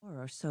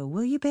or so,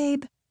 will you,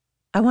 babe?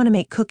 I want to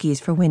make cookies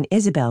for when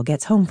Isabel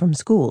gets home from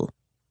school."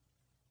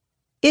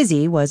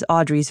 Izzy was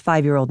Audrey's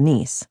 5-year-old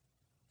niece,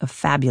 a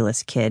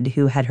fabulous kid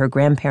who had her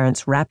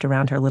grandparents wrapped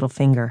around her little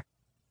finger.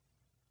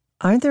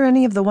 "Aren't there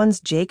any of the ones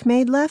Jake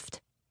made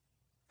left?"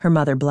 Her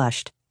mother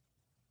blushed.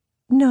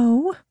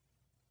 "No."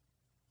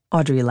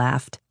 Audrey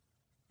laughed,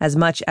 as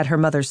much at her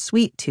mother's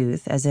sweet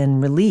tooth as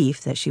in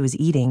relief that she was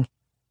eating.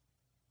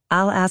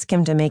 "I'll ask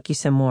him to make you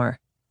some more."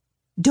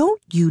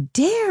 "Don't you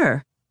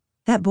dare!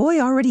 That boy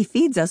already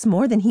feeds us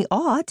more than he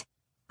ought.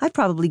 I've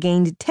probably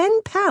gained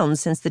 10 pounds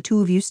since the two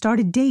of you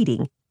started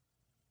dating."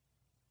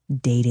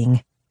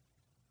 Dating.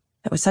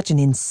 That was such an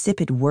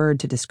insipid word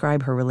to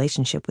describe her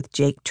relationship with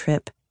Jake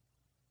Tripp.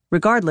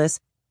 Regardless,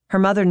 her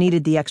mother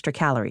needed the extra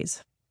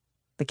calories.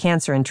 The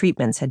cancer and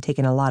treatments had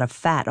taken a lot of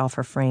fat off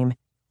her frame,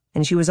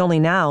 and she was only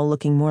now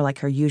looking more like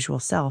her usual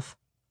self.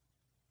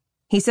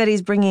 "He said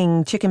he's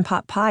bringing chicken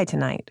pot pie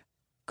tonight.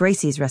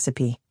 Gracie's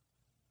recipe."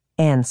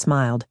 Anne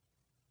smiled.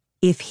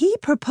 "If he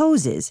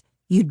proposes,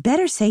 you'd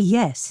better say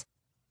yes."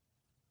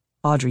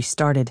 Audrey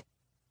started.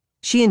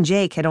 She and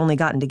Jake had only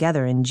gotten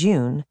together in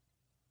June,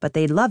 but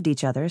they'd loved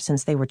each other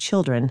since they were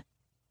children.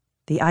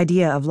 The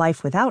idea of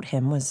life without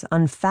him was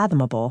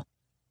unfathomable,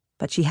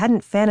 but she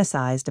hadn't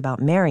fantasized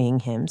about marrying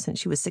him since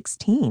she was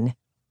 16,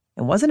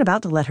 and wasn't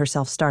about to let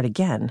herself start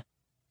again.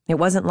 It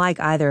wasn't like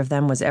either of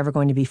them was ever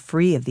going to be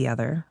free of the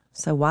other,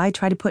 so why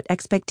try to put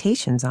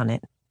expectations on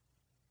it?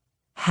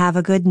 "Have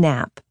a good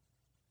nap."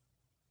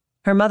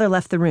 Her mother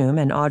left the room,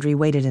 and Audrey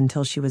waited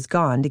until she was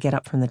gone to get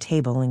up from the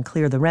table and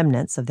clear the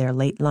remnants of their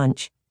late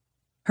lunch.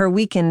 Her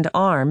weakened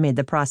arm made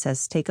the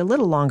process take a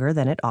little longer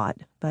than it ought,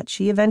 but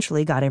she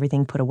eventually got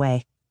everything put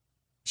away.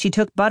 She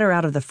took butter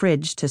out of the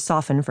fridge to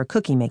soften for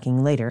cookie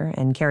making later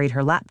and carried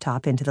her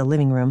laptop into the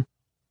living room.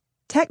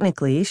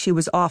 Technically, she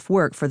was off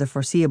work for the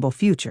foreseeable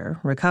future,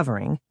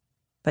 recovering,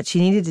 but she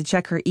needed to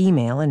check her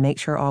email and make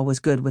sure all was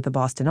good with the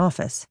Boston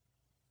office.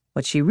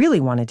 What she really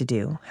wanted to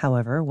do,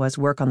 however, was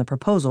work on the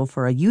proposal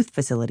for a youth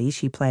facility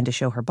she planned to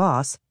show her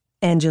boss,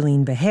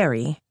 Angeline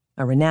Beharry,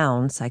 a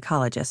renowned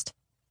psychologist.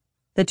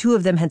 The two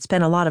of them had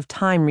spent a lot of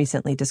time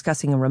recently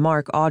discussing a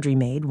remark Audrey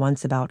made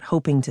once about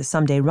hoping to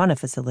someday run a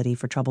facility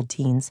for troubled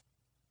teens.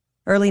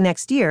 Early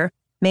next year,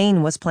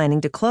 Maine was planning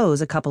to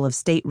close a couple of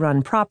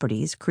state-run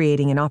properties,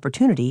 creating an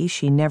opportunity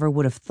she never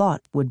would have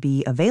thought would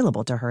be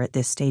available to her at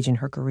this stage in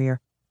her career.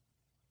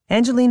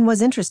 Angeline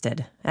was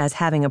interested, as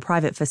having a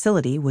private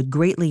facility would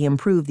greatly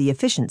improve the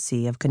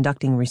efficiency of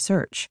conducting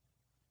research.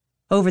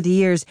 Over the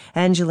years,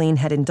 Angeline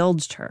had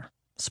indulged her,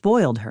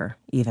 spoiled her,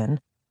 even,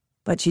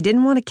 but she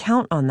didn't want to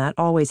count on that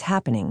always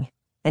happening,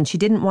 and she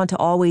didn't want to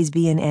always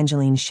be in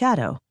Angeline's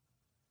shadow.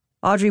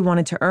 Audrey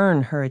wanted to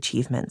earn her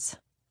achievements.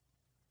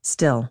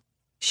 Still,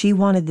 she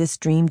wanted this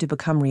dream to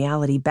become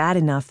reality bad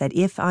enough that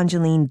if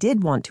Angeline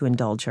did want to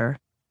indulge her,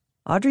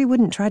 Audrey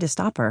wouldn't try to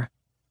stop her.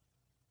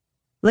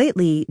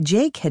 Lately,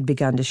 Jake had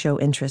begun to show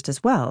interest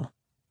as well.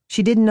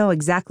 She didn't know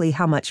exactly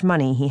how much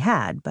money he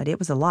had, but it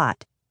was a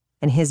lot,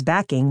 and his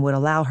backing would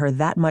allow her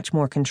that much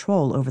more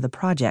control over the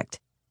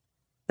project.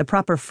 The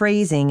proper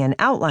phrasing and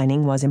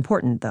outlining was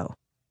important, though.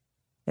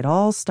 It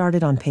all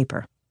started on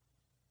paper.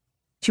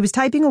 She was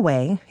typing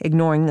away,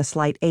 ignoring the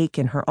slight ache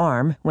in her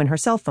arm, when her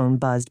cell phone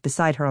buzzed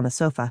beside her on the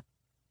sofa.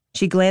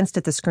 She glanced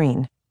at the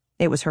screen.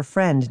 It was her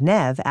friend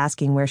Nev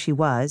asking where she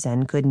was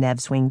and could Nev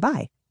swing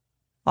by.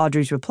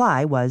 Audrey's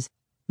reply was,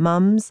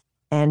 "Mums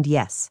and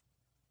yes."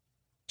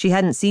 She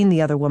hadn't seen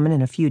the other woman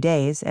in a few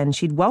days, and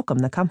she'd welcome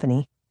the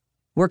company.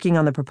 Working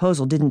on the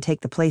proposal didn't take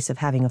the place of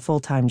having a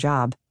full-time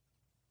job.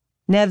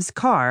 Nev's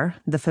car,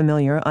 the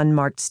familiar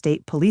unmarked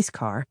state police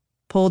car,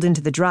 pulled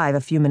into the drive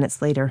a few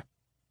minutes later.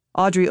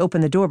 Audrey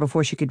opened the door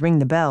before she could ring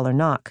the bell or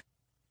knock.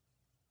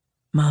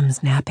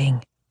 "Mom's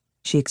napping,"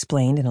 she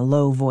explained in a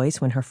low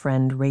voice when her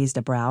friend raised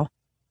a brow.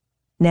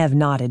 Nev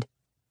nodded.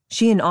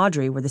 She and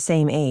Audrey were the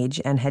same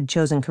age and had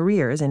chosen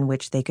careers in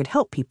which they could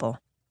help people,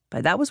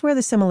 but that was where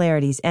the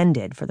similarities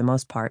ended for the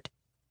most part,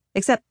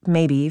 except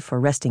maybe for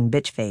resting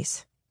bitch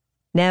face.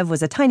 Nev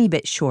was a tiny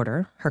bit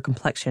shorter, her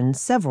complexion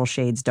several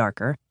shades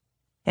darker,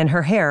 and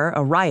her hair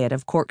a riot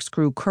of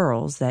corkscrew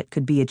curls that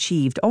could be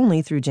achieved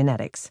only through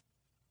genetics.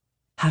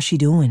 "How's she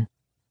doing?"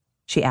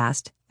 she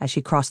asked as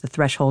she crossed the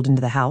threshold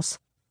into the house.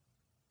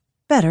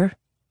 "Better."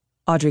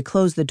 Audrey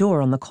closed the door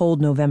on the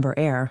cold November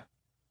air.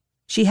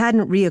 She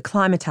hadn't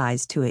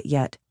reacclimatized to it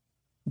yet.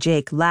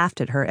 Jake laughed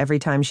at her every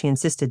time she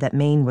insisted that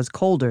Maine was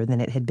colder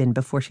than it had been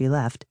before she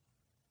left.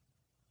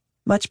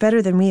 "Much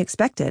better than we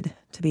expected,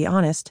 to be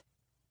honest."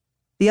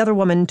 The other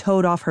woman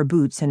toed off her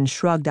boots and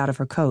shrugged out of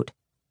her coat.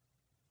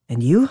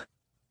 "And you?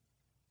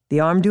 The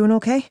arm doing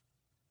okay?"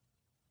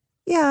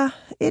 "Yeah,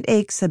 it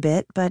aches a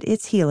bit, but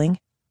it's healing."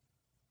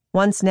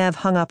 Once Nev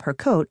hung up her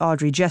coat,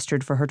 Audrey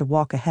gestured for her to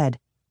walk ahead.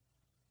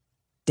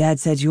 "Dad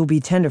said you'll be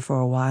tender for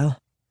a while.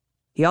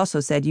 He also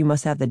said you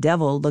must have the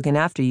devil looking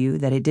after you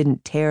that it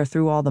didn't tear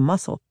through all the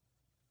muscle."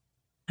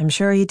 "I'm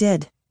sure he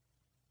did,"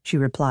 she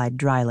replied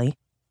dryly.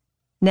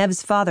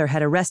 Nev's father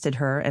had arrested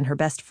her and her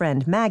best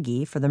friend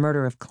Maggie for the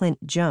murder of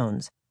Clint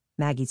Jones,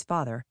 Maggie's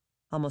father,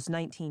 almost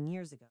 19 years ago.